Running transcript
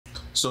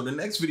So the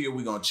next video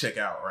we're gonna check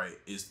out, right,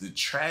 is the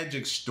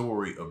tragic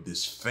story of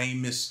this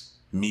famous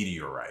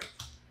meteorite.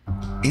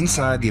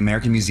 Inside the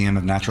American Museum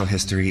of Natural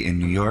History in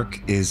New York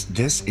is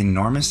this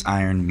enormous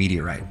iron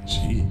meteorite.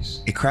 Jeez.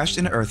 It crashed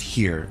into Earth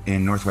here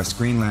in northwest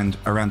Greenland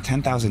around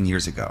 10,000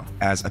 years ago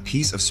as a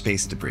piece of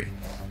space debris,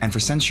 and for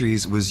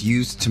centuries was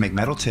used to make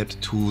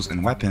metal-tipped tools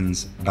and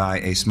weapons by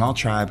a small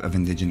tribe of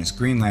indigenous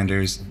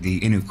Greenlanders, the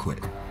Inuit,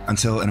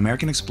 until an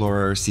American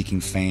explorer seeking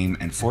fame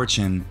and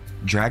fortune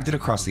dragged it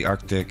across the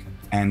Arctic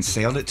and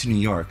sailed it to New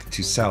York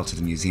to sell to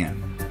the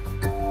museum.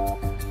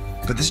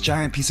 But this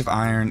giant piece of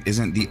iron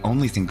isn't the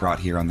only thing brought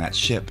here on that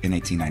ship in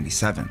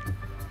 1897.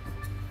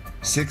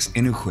 6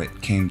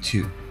 Inuit came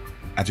too,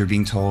 after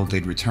being told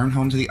they'd return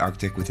home to the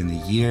Arctic within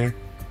the year,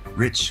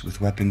 rich with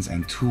weapons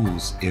and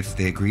tools if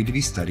they agreed to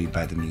be studied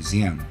by the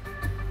museum.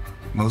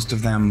 Most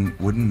of them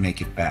wouldn't make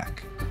it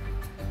back.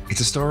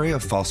 It's a story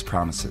of false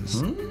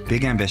promises,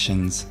 big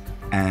ambitions,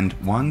 and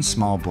one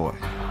small boy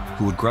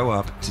who would grow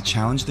up to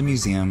challenge the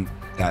museum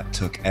that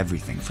took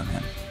everything from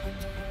him.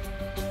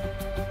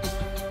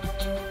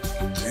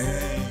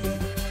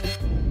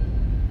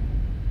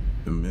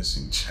 The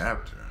missing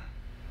chapter.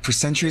 For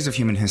centuries of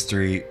human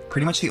history,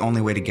 pretty much the only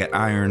way to get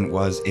iron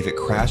was if it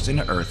crashed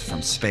into Earth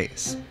from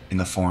space in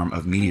the form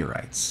of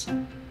meteorites.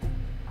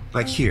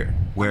 Like here,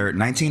 where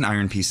 19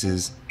 iron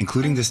pieces,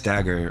 including this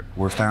dagger,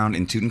 were found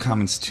in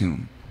Tutankhamun's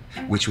tomb,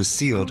 which was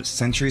sealed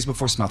centuries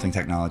before smelting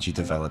technology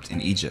developed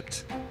in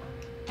Egypt.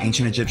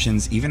 Ancient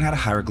Egyptians even had a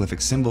hieroglyphic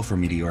symbol for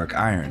meteoric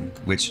iron,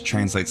 which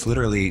translates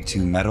literally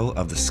to metal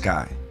of the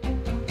sky.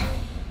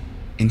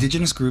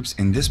 Indigenous groups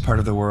in this part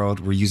of the world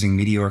were using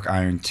meteoric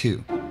iron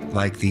too,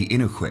 like the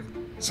Inuit,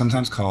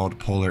 sometimes called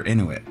Polar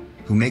Inuit,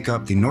 who make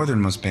up the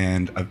northernmost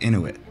band of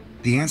Inuit.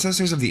 The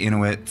ancestors of the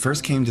Inuit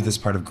first came to this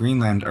part of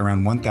Greenland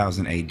around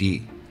 1000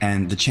 AD,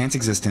 and the chance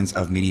existence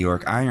of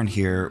meteoric iron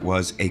here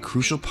was a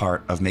crucial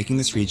part of making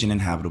this region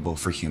inhabitable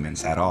for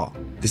humans at all.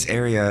 This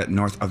area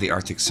north of the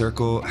Arctic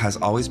Circle has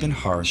always been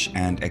harsh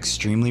and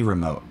extremely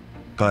remote,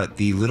 but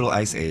the Little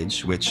Ice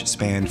Age, which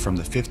spanned from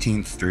the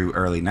 15th through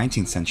early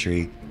 19th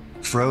century,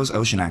 froze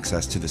ocean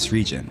access to this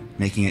region,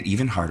 making it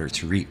even harder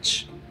to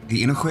reach.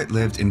 The Inuit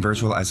lived in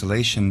virtual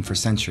isolation for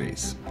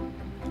centuries,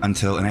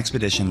 until an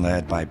expedition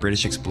led by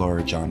British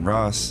explorer John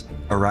Ross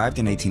arrived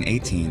in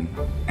 1818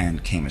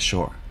 and came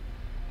ashore.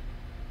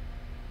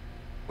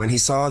 When he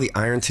saw the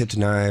iron-tipped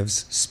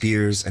knives,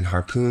 spears, and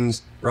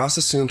harpoons, Ross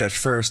assumed at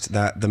first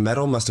that the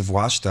metal must have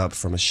washed up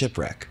from a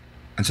shipwreck,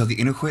 until the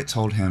Inuit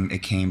told him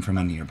it came from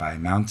a nearby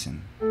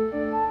mountain.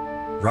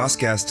 Ross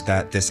guessed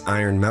that this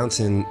iron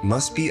mountain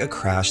must be a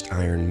crashed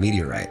iron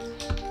meteorite.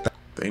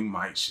 They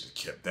might should have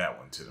kept that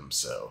one to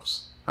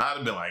themselves. I'd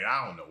have been like,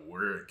 I don't know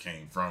where it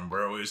came from,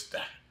 bro. It's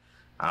that.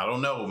 I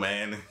don't know,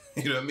 man.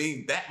 You know what I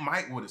mean? That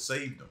might would have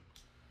saved them.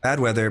 Bad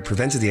weather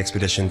prevented the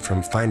expedition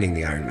from finding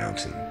the Iron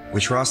Mountain,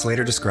 which Ross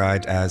later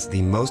described as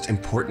the most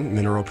important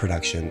mineral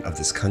production of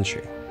this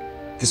country.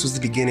 This was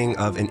the beginning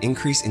of an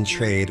increase in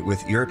trade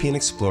with European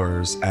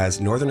explorers as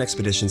northern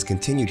expeditions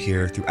continued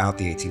here throughout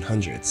the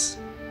 1800s,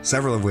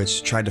 several of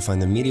which tried to find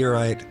the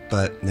meteorite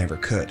but never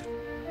could.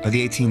 By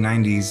the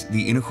 1890s,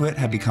 the Inuit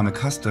had become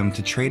accustomed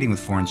to trading with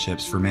foreign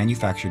ships for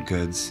manufactured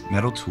goods,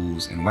 metal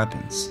tools, and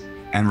weapons,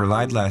 and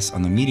relied less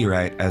on the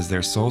meteorite as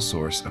their sole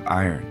source of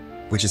iron.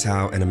 Which is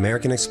how an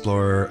American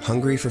explorer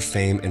hungry for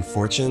fame and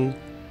fortune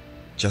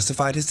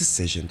justified his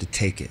decision to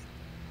take it.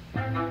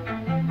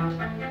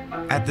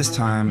 At this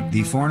time,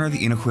 the foreigner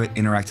the Inuit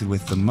interacted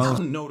with the most—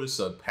 Y'all notice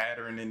a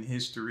pattern in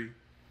history?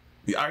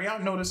 Are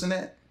y'all noticing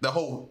that? The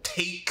whole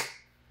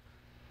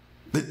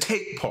the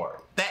take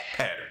part, that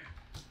pattern.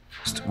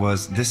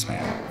 Was this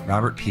man,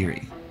 Robert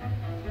Peary.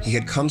 He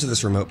had come to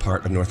this remote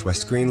part of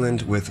northwest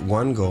Greenland with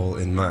one goal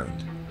in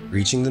mind: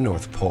 reaching the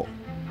North Pole.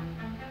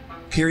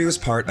 Peary was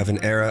part of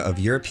an era of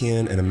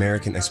European and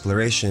American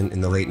exploration in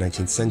the late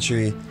 19th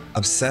century,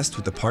 obsessed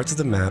with the parts of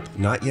the map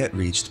not yet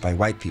reached by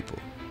white people.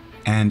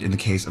 And in the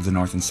case of the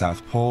North and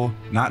South Pole,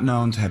 not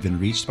known to have been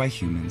reached by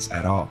humans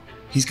at all.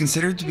 He's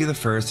considered to be the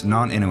first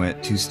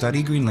non-Inuit to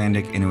study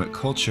Greenlandic Inuit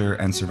culture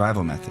and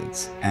survival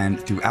methods, and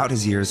throughout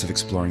his years of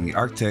exploring the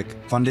Arctic,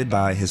 funded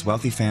by his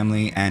wealthy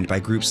family and by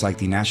groups like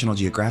the National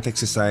Geographic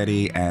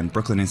Society and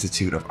Brooklyn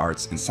Institute of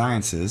Arts and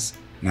Sciences,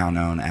 now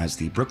known as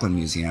the Brooklyn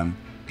Museum,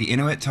 the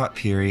Inuit taught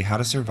Peary how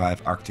to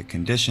survive Arctic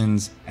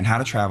conditions and how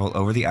to travel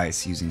over the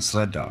ice using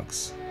sled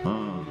dogs.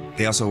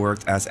 They also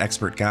worked as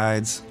expert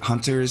guides,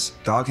 hunters,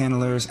 dog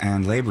handlers,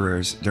 and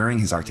laborers during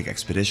his Arctic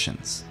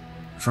expeditions.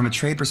 From a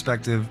trade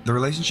perspective, the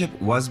relationship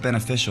was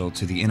beneficial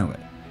to the Inuit,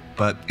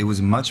 but it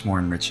was much more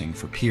enriching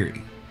for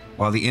Peary.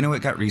 While the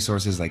Inuit got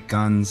resources like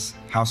guns,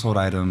 household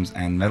items,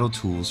 and metal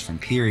tools from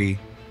Peary,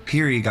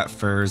 Peary got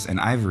furs and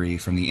ivory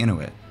from the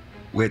Inuit,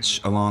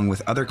 which, along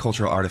with other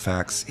cultural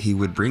artifacts, he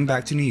would bring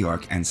back to New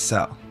York and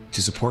sell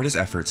to support his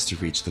efforts to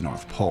reach the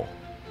North Pole.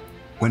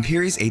 When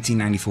Peary's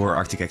 1894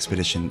 Arctic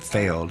expedition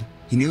failed,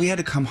 he knew he had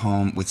to come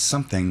home with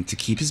something to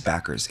keep his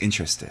backers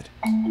interested.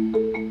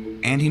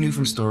 And he knew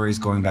from stories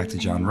going back to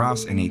John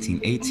Ross in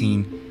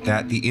 1818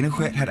 that the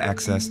Inuit had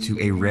access to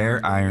a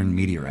rare iron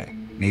meteorite,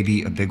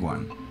 maybe a big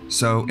one.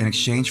 So, in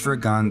exchange for a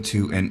gun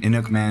to an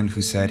Inuk man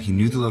who said he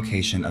knew the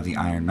location of the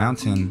Iron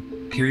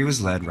Mountain, Peary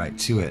was led right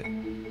to it.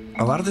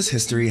 A lot of this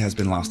history has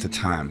been lost to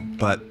time,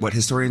 but what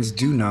historians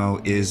do know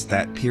is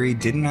that Peary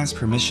didn't ask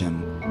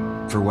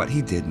permission for what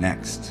he did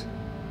next.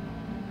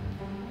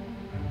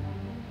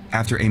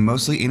 After a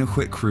mostly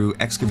Inuit crew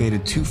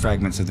excavated 2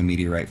 fragments of the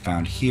meteorite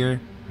found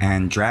here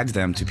and dragged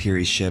them to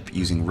Peary's ship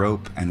using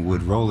rope and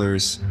wood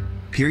rollers,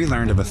 Peary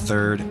learned of a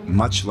 3rd,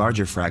 much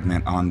larger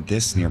fragment on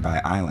this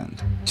nearby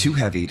island, too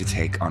heavy to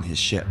take on his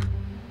ship.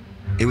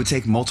 It would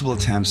take multiple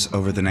attempts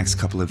over the next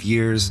couple of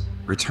years,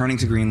 returning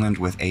to Greenland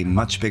with a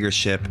much bigger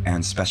ship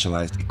and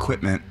specialized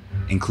equipment,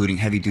 including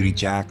heavy-duty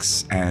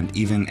jacks and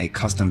even a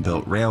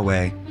custom-built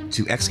railway,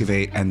 to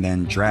excavate and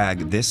then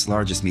drag this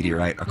largest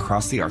meteorite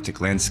across the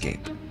Arctic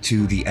landscape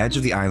to the edge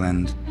of the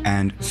island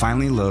and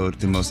finally load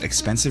the most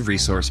expensive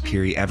resource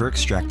Peary ever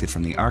extracted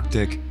from the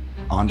Arctic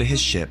onto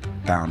his ship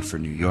bound for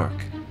New York.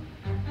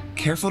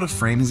 Careful to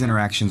frame his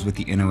interactions with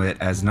the Inuit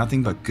as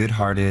nothing but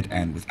good-hearted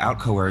and without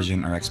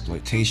coercion or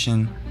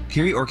exploitation,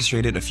 Peary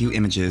orchestrated a few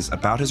images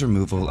about his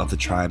removal of the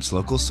tribe's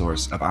local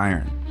source of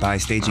iron by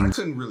staging— I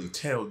couldn't really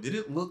tell. Did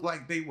it look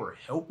like they were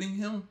helping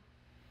him?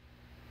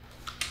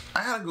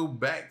 I gotta go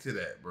back to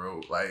that,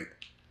 bro. Like,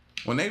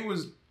 when they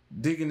was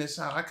digging this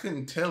out, I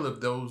couldn't tell if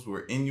those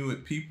were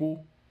Inuit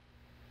people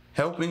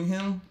helping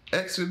him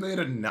excavate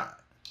or not.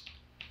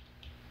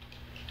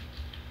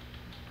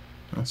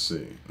 Let's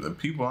see. The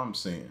people I'm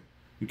seeing,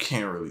 you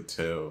can't really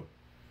tell.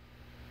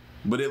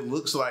 But it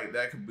looks like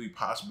that could be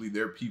possibly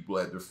their people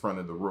at the front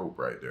of the rope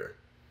right there.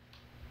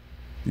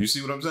 You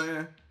see what I'm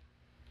saying?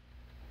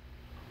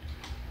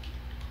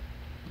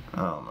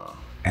 I don't know.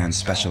 And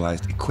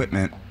specialized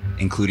equipment,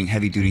 including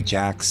heavy-duty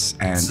jacks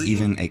and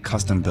even a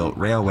custom-built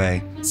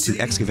railway, to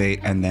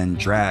excavate and then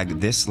drag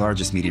this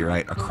largest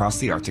meteorite across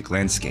the Arctic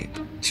landscape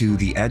to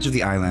the edge of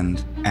the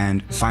island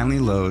and finally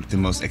load the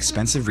most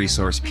expensive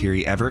resource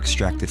Peary ever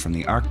extracted from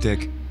the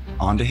Arctic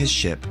onto his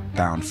ship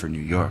bound for New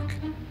York.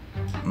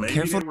 Maybe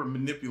they were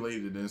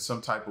manipulated in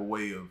some type of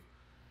way of,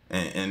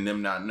 and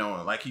them not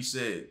knowing. Like he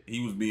said,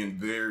 he was being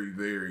very,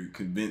 very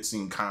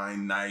convincing,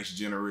 kind, nice,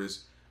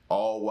 generous,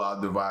 all while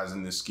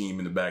devising this scheme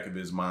in the back of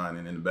his mind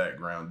and in the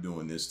background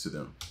doing this to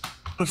them.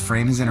 To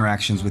frame his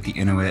interactions with the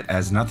Inuit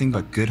as nothing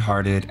but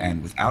good-hearted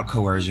and without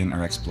coercion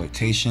or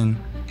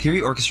exploitation,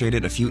 Peary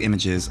orchestrated a few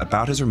images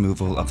about his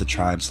removal of the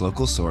tribe's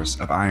local source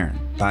of iron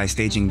by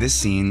staging this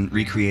scene,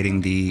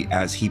 recreating the,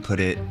 as he put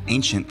it,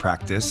 ancient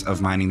practice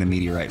of mining the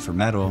meteorite for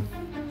metal,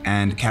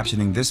 and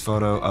captioning this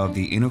photo of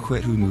the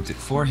Inuit who moved it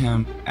for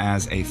him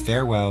as a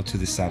farewell to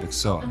the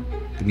Saviksoa,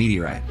 the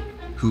meteorite,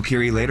 who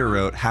Peary later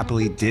wrote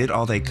happily did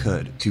all they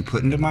could to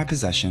put into my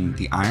possession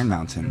the Iron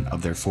Mountain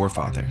of their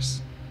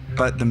forefathers.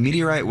 But the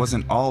meteorite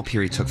wasn't all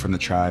Peary took from the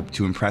tribe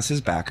to impress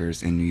his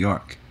backers in New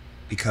York,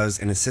 because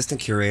an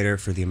assistant curator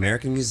for the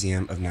American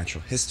Museum of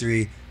Natural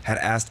History had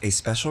asked a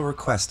special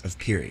request of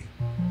Peary,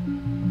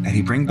 that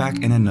he bring back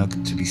an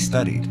Inuk to be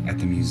studied at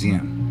the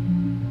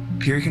museum.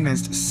 Peary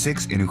convinced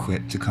 6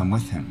 Inuit to come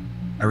with him,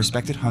 a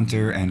respected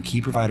hunter and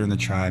key provider in the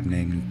tribe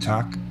named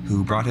Nuktak,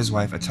 who brought his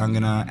wife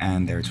Atungana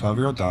and their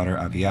 12-year-old daughter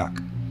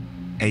Aviak,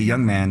 a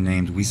young man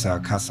named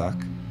Wisa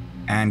Kasak,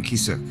 and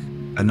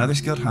Kisuk, another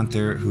skilled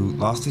hunter who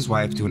lost his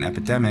wife to an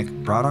epidemic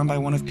brought on by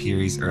one of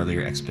Peary's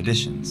earlier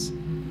expeditions,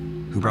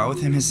 who brought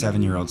with him his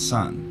 7-year-old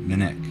son,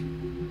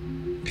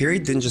 Minik. Peary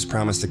didn't just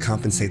promise to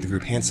compensate the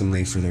group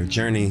handsomely for their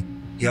journey,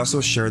 he also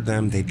assured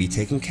them they'd be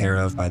taken care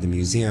of by the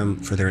museum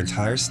for their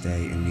entire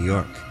stay in New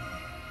York.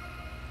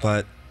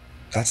 But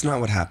that's not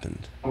what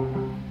happened.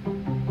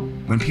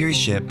 When Peary's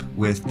ship,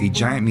 with the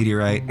giant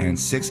meteorite and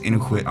 6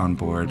 Inuit on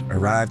board,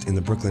 arrived in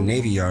the Brooklyn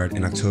Navy Yard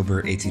in October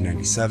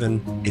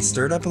 1897, it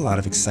stirred up a lot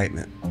of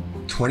excitement.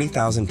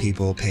 20,000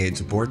 people paid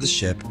to board the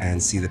ship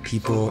and see the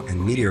people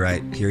and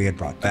meteorite Peary had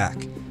brought back,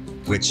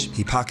 which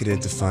he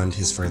pocketed to fund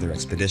his further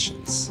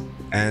expeditions,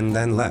 and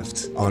then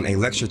left on a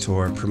lecture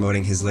tour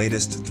promoting his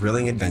latest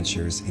thrilling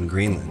adventures in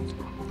Greenland,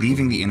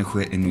 leaving the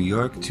Inuit in New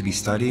York to be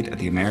studied at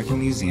the American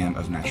Museum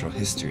of Natural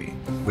History,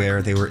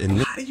 where they were in—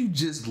 How do you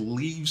just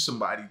leave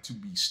somebody to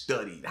be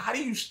studied? How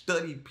do you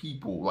study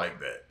people like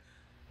that?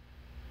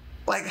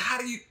 Like, how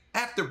do you,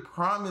 after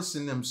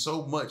promising them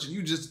so much, and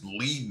you just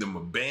leave them,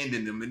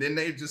 abandon them, and then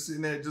they're just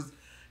sitting there just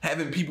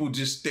having people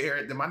just stare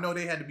at them? I know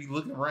they had to be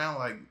looking around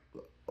like,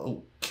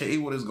 okay,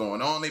 what is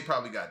going on? They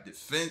probably got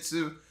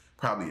defensive,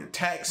 probably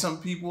attacked some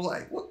people.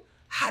 Like, what?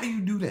 How do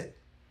you do that?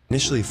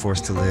 Initially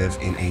forced to live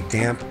in a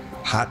damp,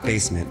 hot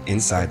basement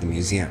inside the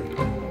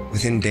museum.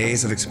 Within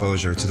days of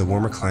exposure to the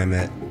warmer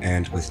climate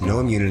and with no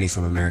immunity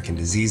from American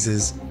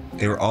diseases,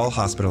 they were all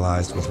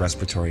hospitalized with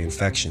respiratory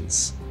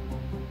infections.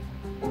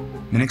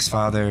 Minik's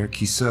father,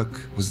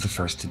 Kisuk, was the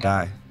first to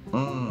die.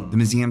 The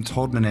museum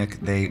told Minik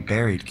they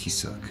buried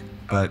Kisuk,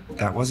 but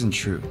that wasn't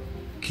true.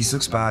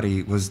 Kisuk's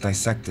body was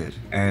dissected,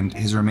 and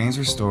his remains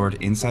were stored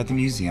inside the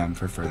museum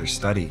for further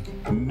study.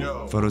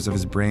 No. Photos of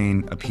his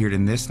brain appeared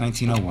in this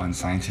 1901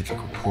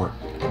 scientific report.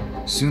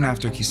 Soon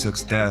after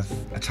Kisuk's death,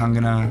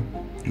 Atungana,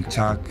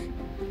 Nuktak,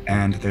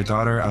 and their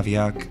daughter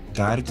Aviak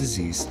died of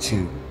disease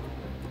too.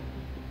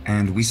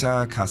 And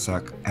Wisa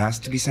Kasak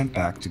asked to be sent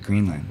back to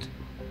Greenland,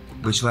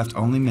 which left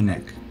only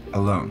Minik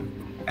alone,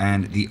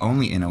 and the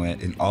only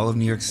Inuit in all of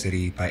New York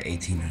City by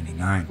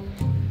 1899,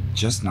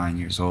 just 9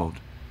 years old.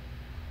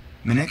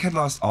 Minik had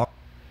lost all...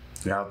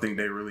 Y'all think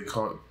they really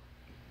caught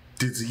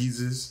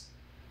diseases?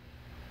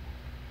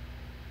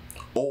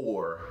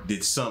 Or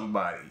did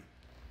somebody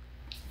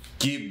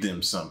give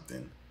them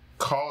something,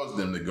 cause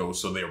them to go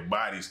so their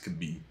bodies could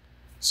be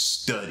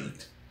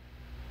studied?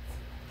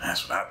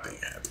 That's what I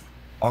think happened.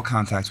 All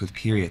contact with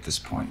Peary at this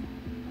point.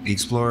 The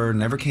explorer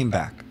never came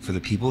back for the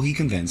people he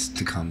convinced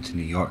to come to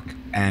New York,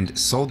 and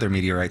sold their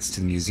meteorites to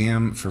the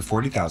museum for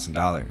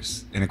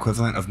 $40,000, an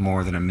equivalent of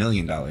more than $1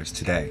 million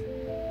today.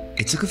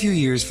 It took a few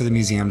years for the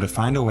museum to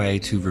find a way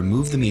to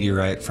remove the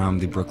meteorite from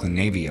the Brooklyn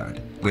Navy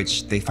Yard,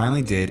 which they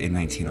finally did in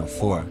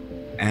 1904,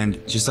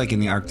 and just like in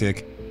the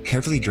Arctic,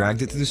 carefully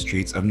dragged it through the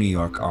streets of New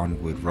York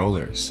on wood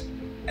rollers.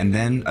 And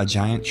then a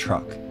giant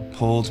truck,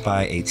 pulled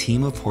by a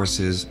team of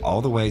horses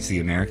all the way to the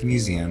American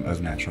Museum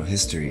of Natural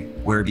History,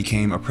 where it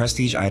became a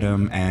prestige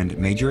item and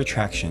major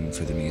attraction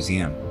for the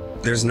museum.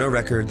 There's no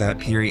record that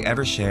Peary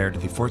ever shared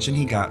the fortune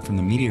he got from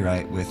the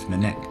meteorite with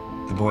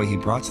Minik, the boy he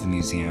brought to the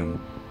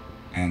museum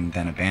and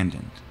then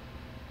abandoned.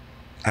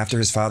 After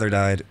his father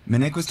died,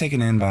 Minik was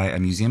taken in by a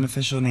museum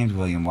official named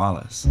William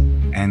Wallace,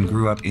 and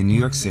grew up in New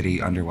York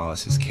City under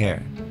Wallace's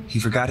care. He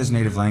forgot his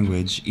native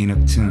language,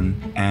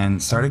 Inuktun,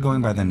 and started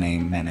going by the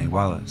name Mene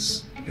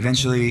Wallace.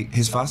 Eventually,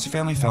 his foster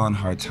family fell on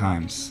hard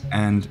times,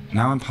 and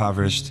now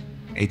impoverished,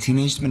 a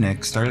teenage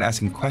Minik started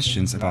asking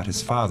questions about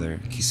his father,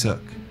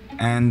 Kisuk,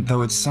 and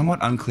though it's somewhat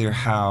unclear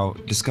how,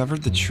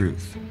 discovered the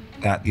truth,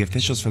 that the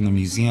officials from the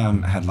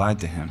museum had lied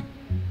to him,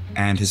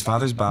 and his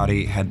father's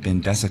body had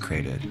been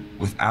desecrated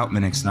without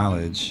Minik's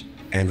knowledge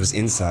and was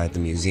inside the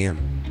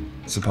museum,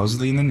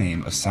 supposedly in the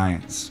name of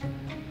science.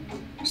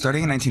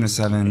 Starting in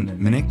 1907,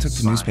 Minik took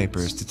to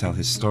newspapers to tell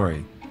his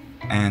story,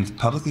 and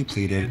publicly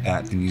pleaded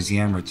that the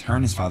museum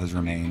return his father's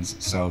remains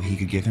so he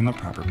could give him a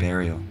proper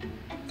burial.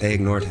 They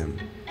ignored him.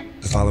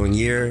 The following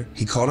year,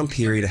 he called on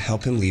Peary to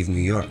help him leave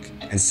New York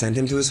and send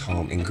him to his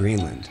home in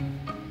Greenland.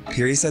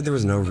 Peary said there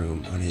was no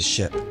room on his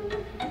ship.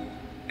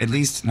 At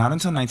least not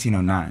until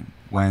 1909,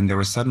 when there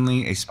was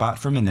suddenly a spot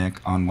for Minik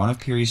on one of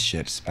Peary's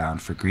ships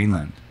bound for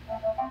Greenland.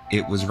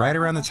 It was right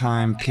around the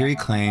time Peary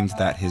claimed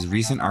that his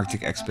recent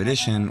Arctic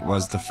expedition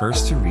was the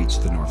first to reach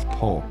the North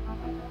Pole.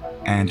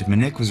 And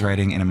Minik was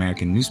writing in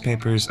American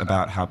newspapers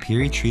about how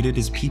Peary treated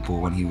his people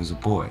when he was a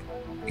boy,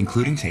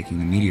 including taking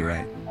the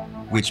meteorite,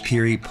 which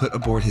Peary put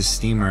aboard his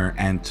steamer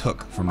and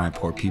took for my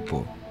poor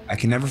people. I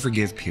can never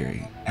forgive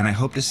Peary, and I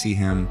hope to see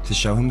him to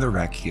show him the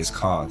wreck he has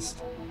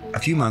caused. A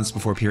few months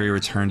before Peary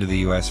returned to the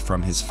US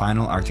from his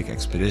final Arctic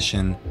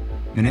expedition,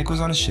 Minik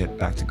was on a ship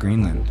back to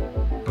Greenland.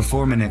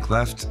 Before Minik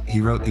left,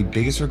 he wrote the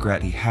biggest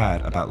regret he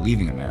had about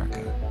leaving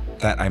America,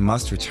 that I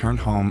must return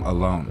home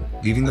alone,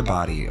 leaving the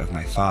body of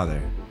my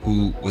father,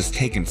 who was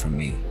taken from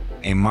me,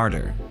 a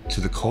martyr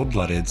to the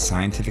cold-blooded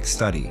scientific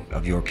study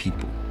of your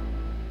people.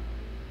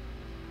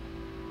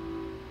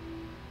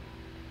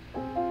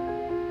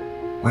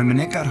 When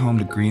Minik got home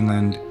to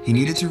Greenland, he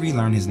needed to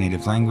relearn his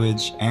native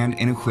language and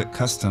Inuit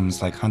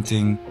customs like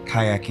hunting,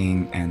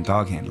 kayaking, and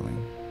dog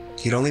handling.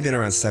 He'd only been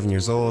around 7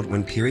 years old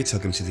when Peary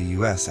took him to the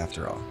US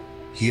after all.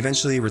 He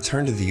eventually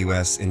returned to the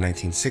US in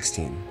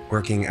 1916,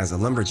 working as a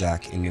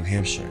lumberjack in New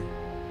Hampshire.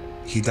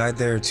 He died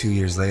there 2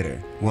 years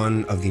later,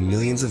 one of the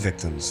millions of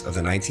victims of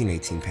the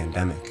 1918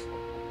 pandemic.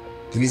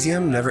 The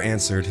museum never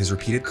answered his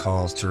repeated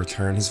calls to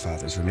return his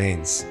father's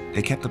remains.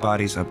 They kept the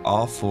bodies of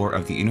all 4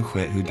 of the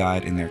Inuit who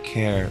died in their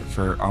care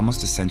for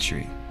almost a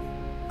century.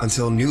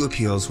 Until new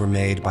appeals were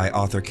made by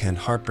author Ken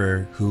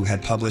Harper, who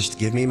had published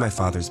Give Me My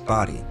Father's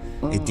Body,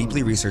 a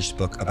deeply researched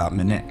book about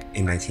Minik,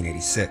 in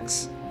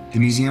 1986. The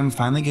museum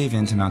finally gave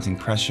in to mounting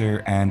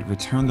pressure and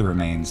returned the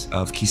remains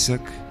of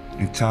Kisuk,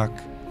 Nuktak,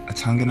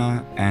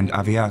 Atangana, and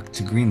Aviak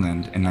to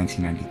Greenland in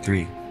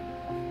 1993.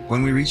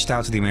 When we reached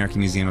out to the American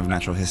Museum of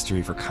Natural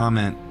History for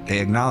comment, they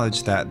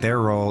acknowledged that their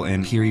role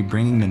in Peary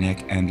bringing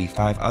Minik and the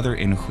 5 other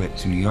Inuit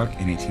to New York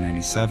in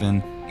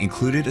 1897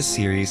 included a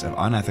series of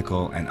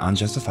unethical and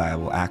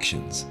unjustifiable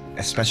actions,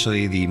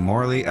 especially the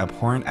morally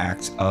abhorrent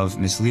act of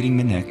misleading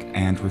Minik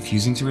and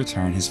refusing to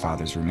return his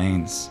father's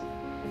remains.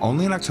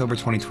 Only in October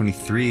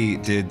 2023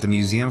 did the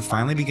museum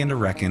finally begin to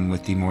reckon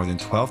with the more than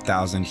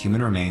 12,000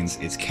 human remains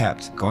it's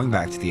kept going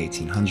back to the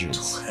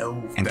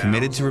 1800s, and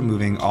committed to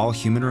removing all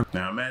human remains.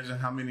 Now imagine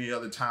how many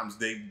other times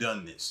they've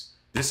done this.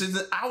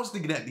 I was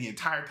thinking that the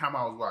entire time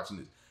I was watching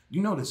this.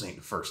 You know this ain't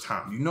the first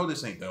time. You know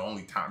this ain't the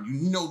only time.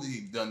 You know that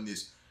they've done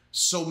this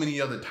so many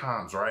other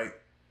times, right?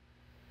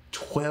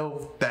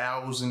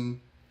 12,000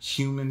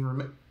 human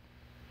remains.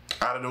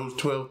 Out of those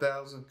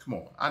 12,000, come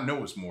on. I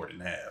know it's more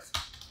than half.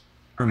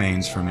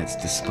 Remains from its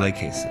display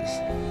cases.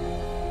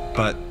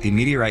 But the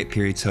meteorite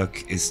Peary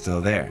took is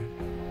still there.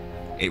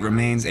 It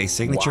remains a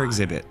signature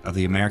exhibit of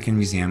the American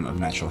Museum of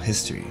Natural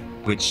History,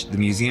 which the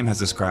museum has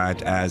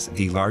described as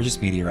the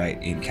largest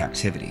meteorite in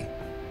captivity.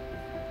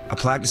 A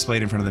plaque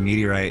displayed in front of the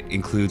meteorite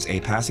includes a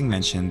passing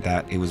mention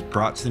that it was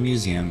brought to the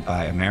museum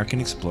by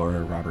American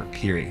explorer Robert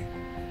Peary.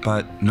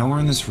 But nowhere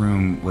in this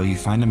room will you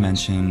find a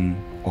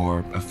mention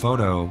or a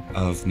photo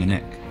of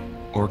Minik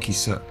or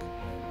Kisuk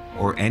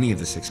or any of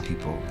the 6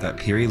 people that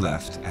Peary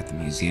left at the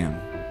museum.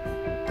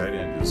 They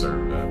didn't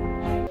deserve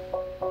that.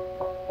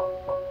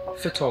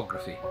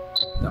 Photography,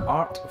 the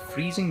art of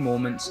freezing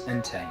moments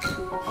in time.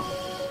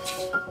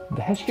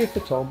 The history of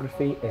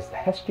photography is the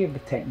history of the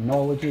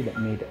technology that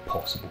made it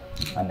possible,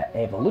 and the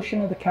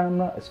evolution of the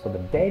camera is for the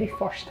very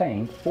first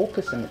time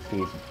focusing its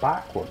gaze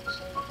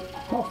backwards,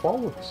 not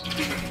forwards.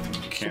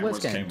 So let's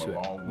get into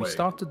it. We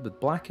started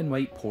with black and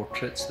white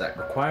portraits that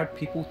required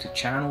people to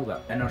channel their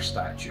inner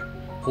statue,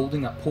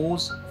 holding a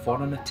pose for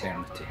an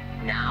eternity.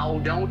 Now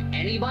don't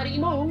anybody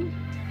move.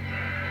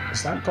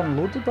 Is that gun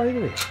loaded, by the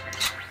way?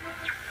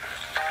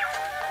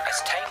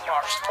 As time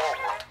marched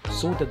forward,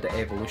 so did the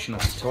evolution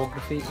of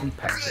photography in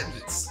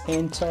pictures.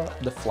 Enter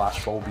the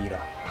flashbulb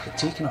era. But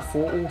taking a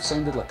photo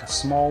sounded like a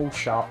small,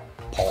 sharp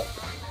pop.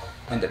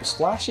 And it was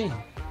flashy,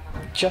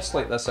 just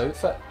like this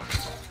outfit.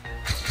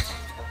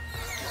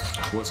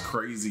 What's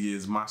crazy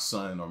is my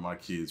son or my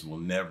kids will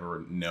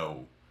never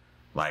know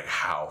like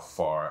how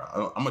far,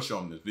 I'm gonna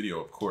show them this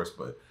video of course,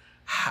 but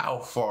how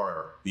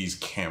far these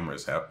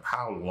cameras have,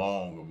 how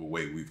long of a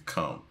way we've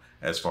come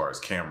as far as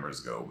cameras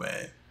go,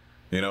 man.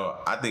 You know,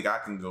 I think I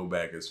can go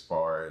back as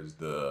far as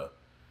the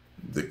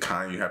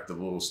kind you have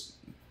to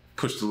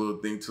push the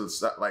little thing to the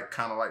side, like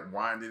kind of like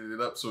winding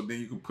it up so then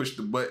you can push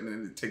the button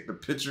and take the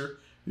picture.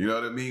 You know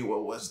what I mean?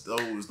 Well, what's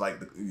those like?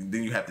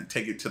 Then you have to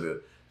take it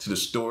to the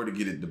store to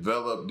get it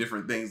developed,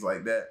 different things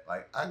like that.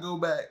 Like I go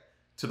back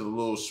to the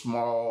little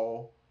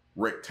small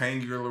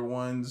rectangular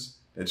ones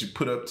that you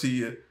put up to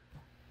you.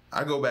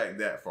 I go back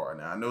that far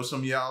now. I know some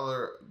of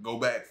y'all go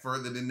back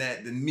further than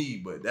that than me,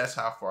 but that's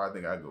how far I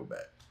think I go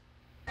back.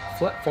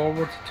 Flip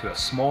forward to a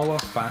smaller,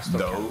 faster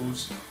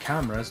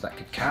cameras that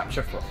could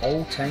capture for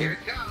all time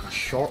a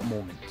short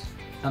moment,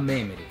 a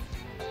memory.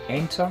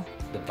 Enter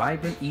the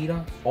vibrant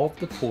era of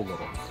the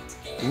Polaroid,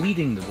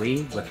 leading the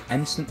way with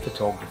instant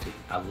photography,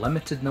 a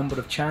limited number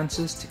of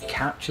chances to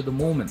capture the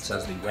moments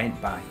as they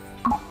went by.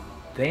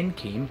 Then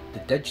came the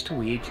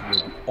digital age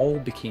where we all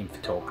became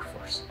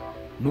photographers,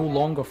 no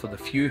longer for the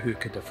few who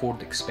could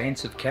afford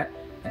expensive kit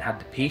and had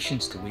the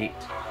patience to wait.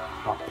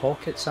 Our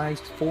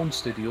pocket-sized phone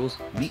studios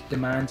meet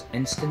demands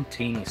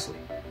instantaneously,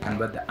 and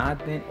with the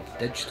advent of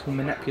digital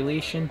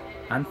manipulation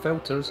and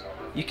filters,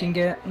 you can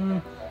get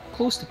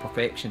close to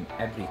perfection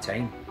every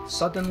time.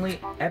 Suddenly,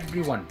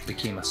 everyone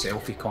became a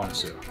selfie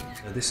connoisseur.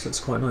 This looks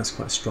quite nice,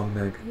 quite a strong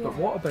neg. But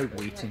what about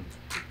waiting?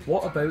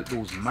 What about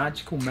those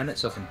magical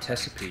minutes of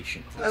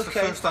anticipation? That's the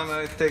first time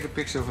I take a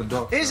picture of a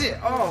dog. Is it?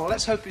 Oh,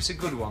 let's hope it's a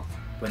good one.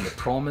 When the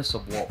promise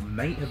of what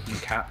might have been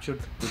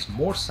captured was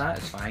more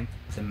satisfying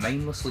than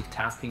mindlessly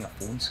tapping a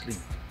phone screen.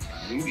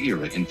 A new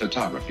era in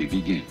photography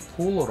begins.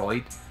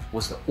 Polaroid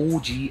was the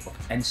OG of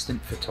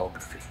instant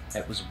photography.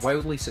 It was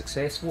wildly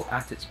successful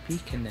at its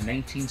peak in the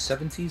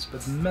 1970s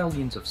with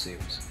millions of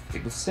sales.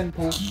 It was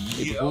simple,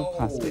 it was all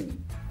plastic,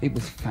 it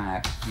was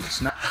fab.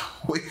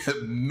 Wait a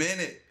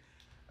minute,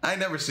 I ain't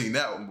never seen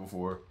that one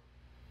before.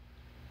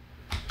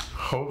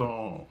 Hold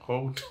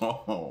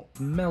on.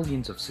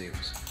 Millions of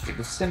sales. It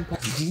was simple.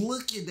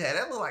 Look at that,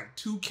 that looked like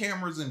 2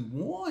 cameras in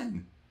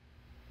one.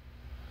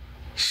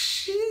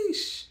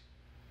 Sheesh.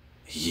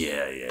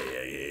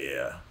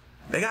 Yeah.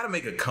 They gotta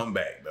make a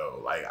comeback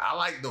though. Like, I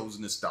like those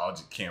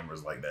nostalgic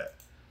cameras like that.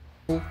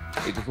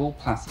 It was all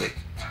plastic.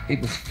 It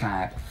was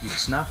fab. You'd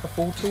snap a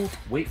photo,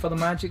 wait for the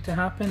magic to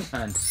happen,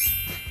 and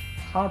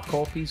hard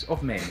copies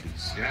of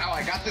memories. You know how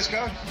I got this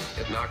gun?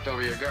 It knocked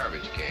over your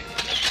garbage can.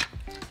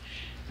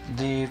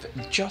 They've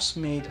just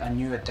made a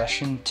new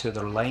addition to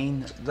their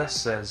line.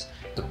 This is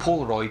the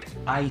Polaroid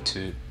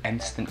i2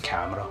 instant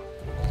camera.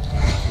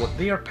 What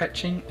they are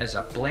pitching is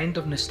a blend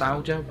of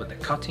nostalgia with the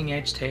cutting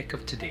edge tech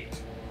of today.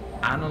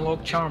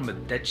 Analog charm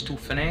with digital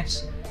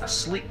finesse, a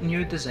sleek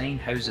new design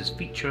houses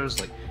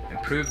features like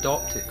improved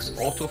optics,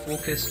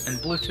 autofocus and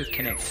Bluetooth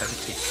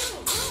connectivity.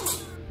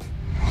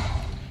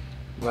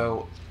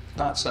 Well,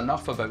 that's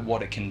enough about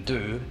what it can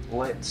do.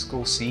 Let's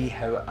go see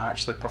how it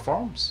actually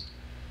performs.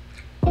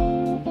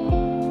 And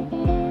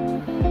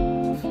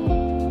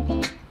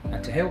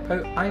to help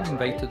out, I've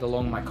invited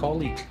along my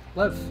colleague,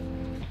 Liv.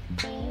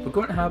 We're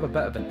going to have a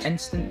bit of an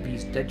instant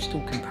vs digital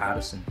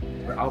comparison,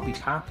 where I'll be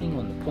tapping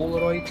on the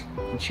Polaroid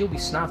and she'll be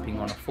snapping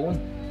on her phone.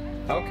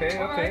 Okay.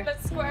 Alright,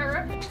 let's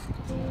square it.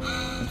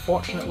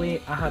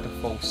 Unfortunately, I had a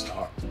false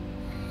start.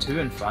 2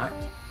 in fact,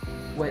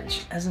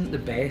 which isn't the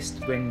best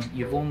when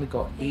you've only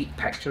got 8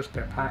 pictures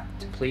per pack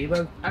to play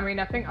with. I mean,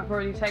 I think I've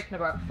already taken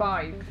about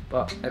 5.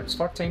 But it was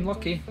first time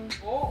lucky.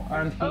 Oh,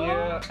 and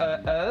here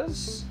it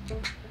is.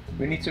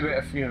 We need to wait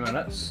a few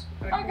minutes.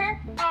 Okay,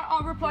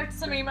 I'll reply to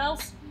some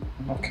emails.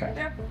 Okay.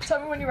 Yeah, tell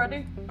me when you're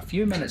ready. A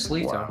few minutes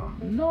later,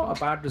 not a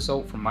bad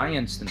result from my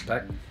instant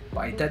pick,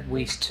 but I did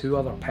waste 2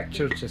 other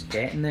pictures just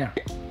getting there.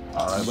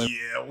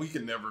 Yeah, we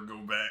can never go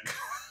back.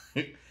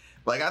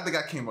 Like, I think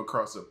I came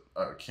across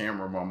a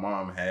camera my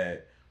mom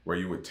had where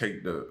you would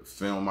take the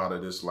film out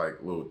of this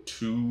like little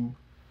tube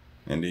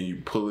and then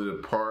you pull it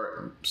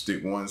apart and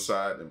stick one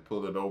side and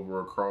pull it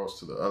over across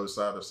to the other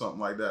side or something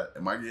like that.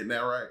 Am I getting that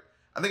right?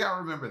 I think I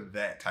remember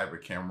that type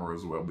of camera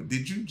as well. But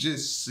did you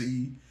just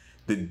see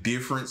the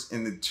difference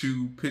in the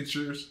two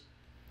pictures?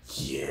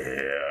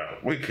 Yeah,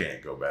 we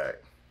can't go back.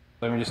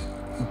 Let me just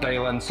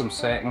dial in some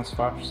settings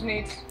first.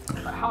 Needs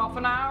like half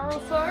an hour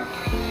or so.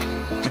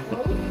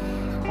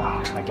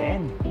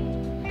 Again.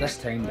 This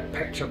time the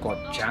picture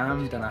got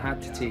jammed and I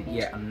had to take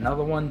yet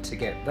another one to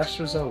get this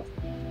result.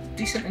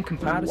 Decent in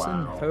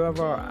comparison,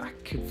 however, I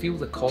could feel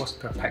the cost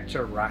per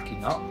picture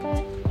racking up.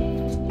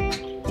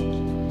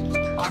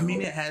 I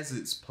mean, it has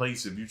its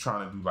place if you're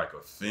trying to do like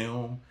a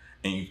film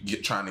and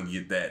you're trying to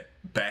get that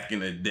back in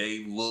the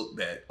day look,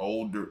 that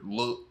older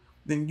look,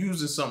 then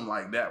using something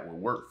like that will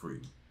work for you.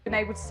 Been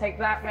able to take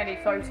that many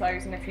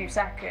photos in a few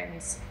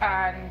seconds,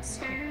 and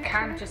you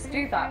can just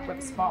do that with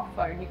a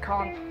smartphone. You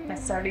can't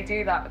necessarily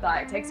do that with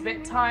that. It takes a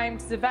bit of time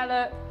to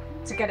develop,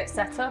 to get it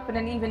set up, and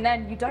then even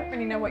then you don't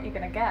really know what you're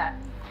going to get.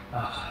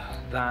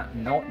 That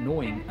not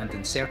knowing and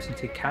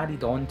uncertainty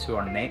carried on to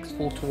our next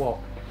photo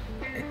op.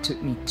 It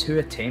took me 2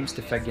 attempts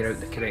to figure out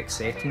the correct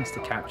settings to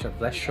capture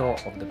this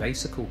shot of the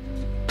bicycle.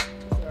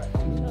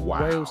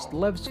 Whilst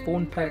Liv's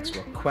phone pics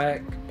were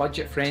quick,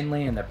 budget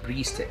friendly and a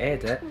breeze to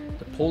edit,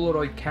 the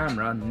Polaroid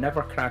camera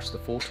never crashed the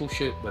photo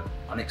shoot with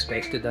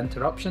unexpected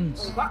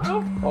interruptions.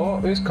 Oh,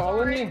 who's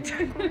calling you?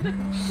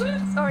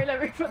 Sorry,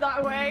 let me put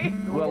that away.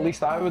 Well, at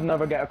least I would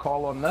never get a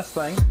call on this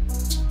thing.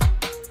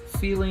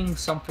 Feeling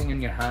something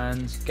in your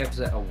hands gives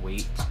it a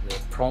weight, the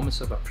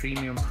promise of a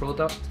premium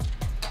product,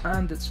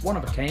 and it's one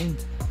of a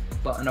kind.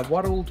 But in a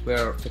world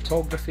where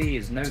photography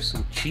is now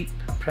so cheap,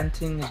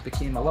 printing has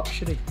become a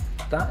luxury.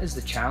 That is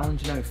the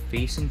challenge now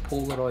facing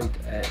Polaroid.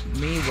 It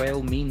may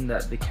well mean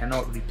that they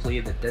cannot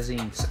replay the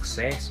dizzying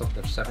success of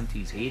their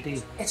 70s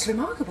heyday. It's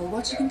remarkable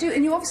what you can do,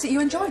 and you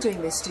enjoy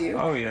doing this, do you?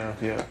 Oh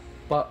yeah.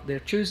 But they're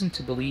choosing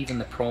to believe in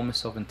the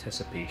promise of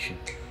anticipation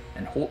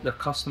and hope their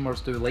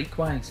customers do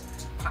likewise.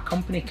 A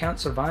company can't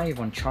survive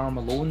on charm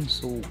alone,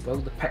 so will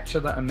the picture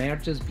that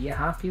emerges be a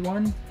happy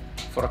one?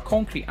 For a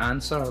concrete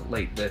answer,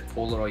 like the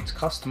Polaroid's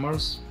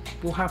customers,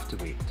 we'll have to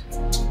wait.